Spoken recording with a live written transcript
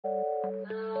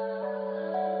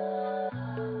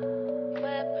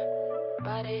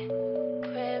Got it,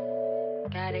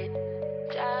 crib, got it,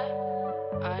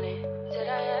 job on it. Did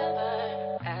I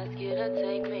ever ask you to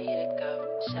take me to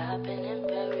go shopping in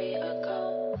Paris or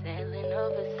go sailing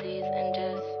overseas and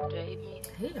just drape me?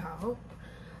 Hey y'all,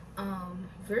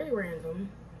 very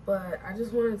random, but I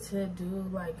just wanted to do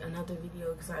like another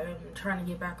video because I'm trying to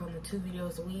get back on the 2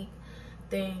 videos a week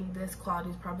thing. This quality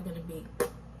is probably going to be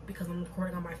because I'm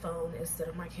recording on my phone instead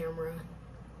of my camera.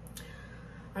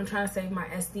 I'm trying to save my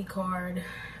SD card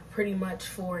pretty much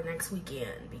for next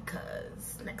weekend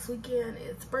because next weekend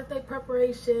it's birthday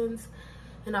preparations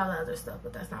and all the other stuff,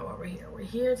 but that's not why we're here. We're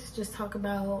here to just talk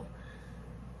about,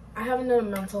 I haven't done a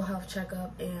mental health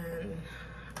checkup in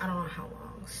I don't know how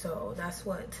long, so that's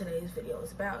what today's video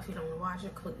is about. If you don't want to watch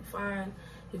it, completely fine.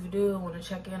 If you do want to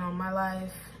check in on my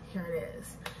life, here it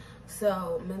is.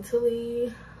 So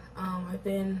mentally, I've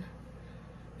been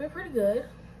pretty good.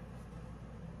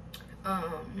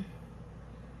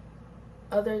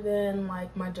 Other than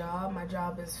like my job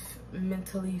is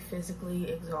mentally,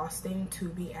 physically exhausting to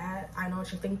be at. I know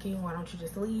what you're thinking, why don't you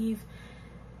just leave?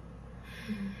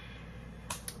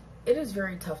 It is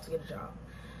very tough to get a job,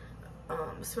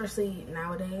 especially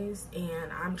nowadays,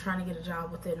 and I'm trying to get a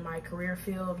job within my career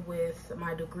field with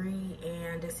my degree,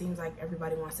 and it seems like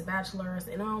everybody wants a bachelor's,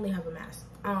 and I only have a master's,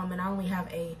 and I only have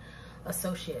a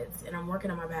associates, and I'm working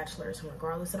on my bachelor's, and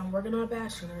regardless that I'm working on a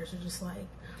bachelor's, you're just like,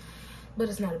 but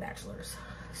it's not a bachelor's.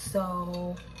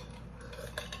 So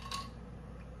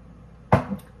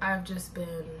I've just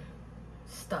been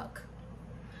stuck.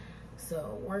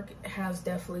 So work has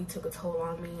definitely took a toll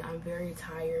on me. I'm very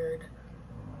tired.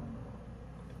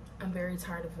 I'm very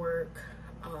tired of work.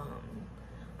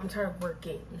 I'm tired of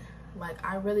working. Like,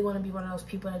 I really want to be one of those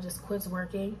people that just quits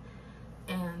working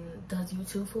and does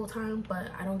YouTube full-time, but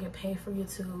I don't get paid for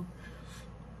YouTube.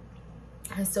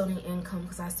 I still need income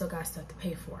because I still got stuff to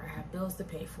pay for. I have bills to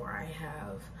pay for. I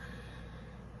have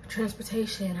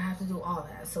transportation. I have to do all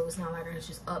that. So it's not like I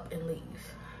just up and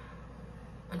leave,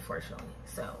 unfortunately.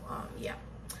 So yeah,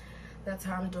 that's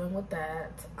how I'm doing with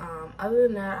that. Other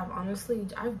than that,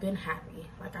 I've been happy.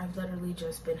 Like, I've literally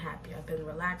just been happy. I've been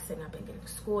relaxing. I've been getting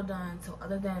school done. So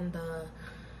other than the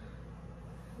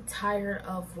tired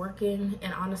of working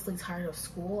and honestly tired of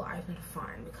school, I've been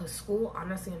fine, because school,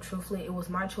 honestly and truthfully, it was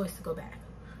my choice to go back.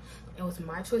 It was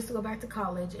my choice to go back to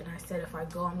college, and I said if I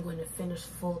go, I'm going to finish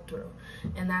full through,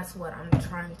 and that's what I'm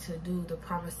trying to do, the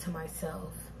promise to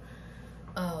myself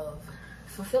of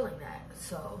fulfilling that.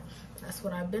 So that's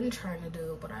what I've been trying to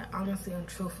do, but I honestly and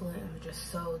truthfully am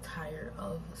just so tired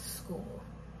of school,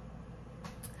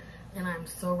 and I'm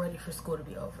so ready for school to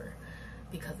be over,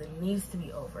 because it needs to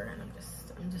be over, and I'm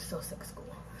just so sick of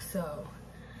school. So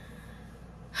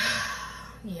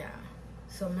yeah,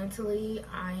 so mentally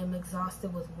I am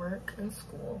exhausted with work and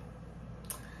school.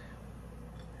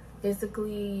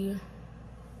 Physically,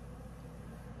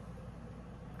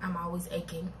 I'm always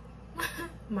aching.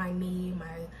 My knee,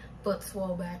 my foot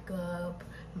swole back up,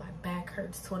 my back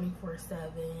hurts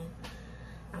 24/7.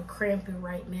 I'm cramping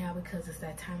right now because it's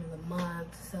that time of the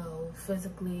month. So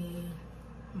physically,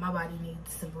 my body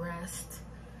needs some rest,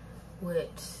 which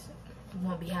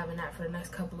won't be having that for the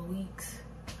next couple of weeks.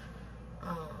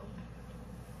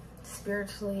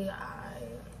 Spiritually,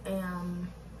 I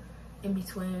am in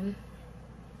between.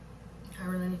 I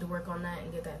really need to work on that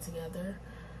and get that together.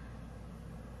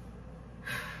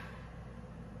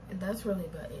 And that's really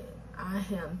about it. I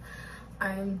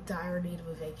am dire need of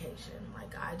a vacation.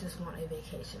 Like, I just want a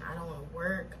vacation. I don't want to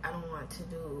work. I don't want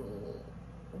to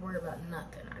worry about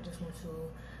nothing. I just want to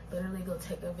literally go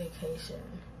take a vacation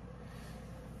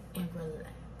and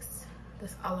relax.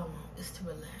 That's all I want, is to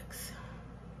relax.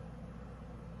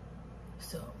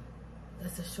 So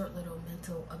that's a short little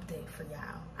mental update for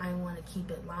y'all. I didn't want to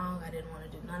keep it long. I didn't want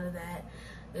to do none of that.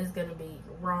 It's gonna be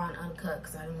raw and uncut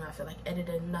because I do not feel like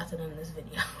editing nothing in this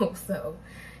video. So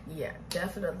yeah,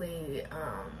 definitely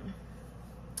I'm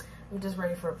just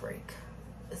ready for a break,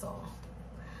 is all.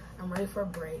 I'm ready for a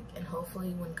break, and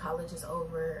hopefully when college is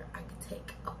over, I can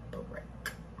take a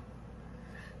break.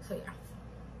 So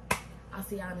yeah, I'll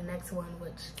see y'all in the next one,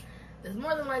 which is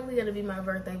more than likely gonna be my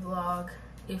birthday vlog.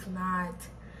 If not,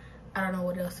 I don't know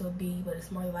what else it would be, but it's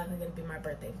more than likely gonna be my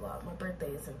birthday vlog. My birthday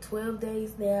is in 12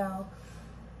 days now.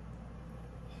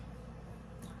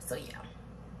 So yeah,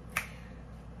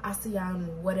 I'll see y'all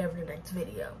in whatever the next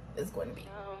video is going to be.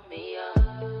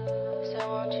 So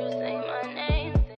won't you say my name?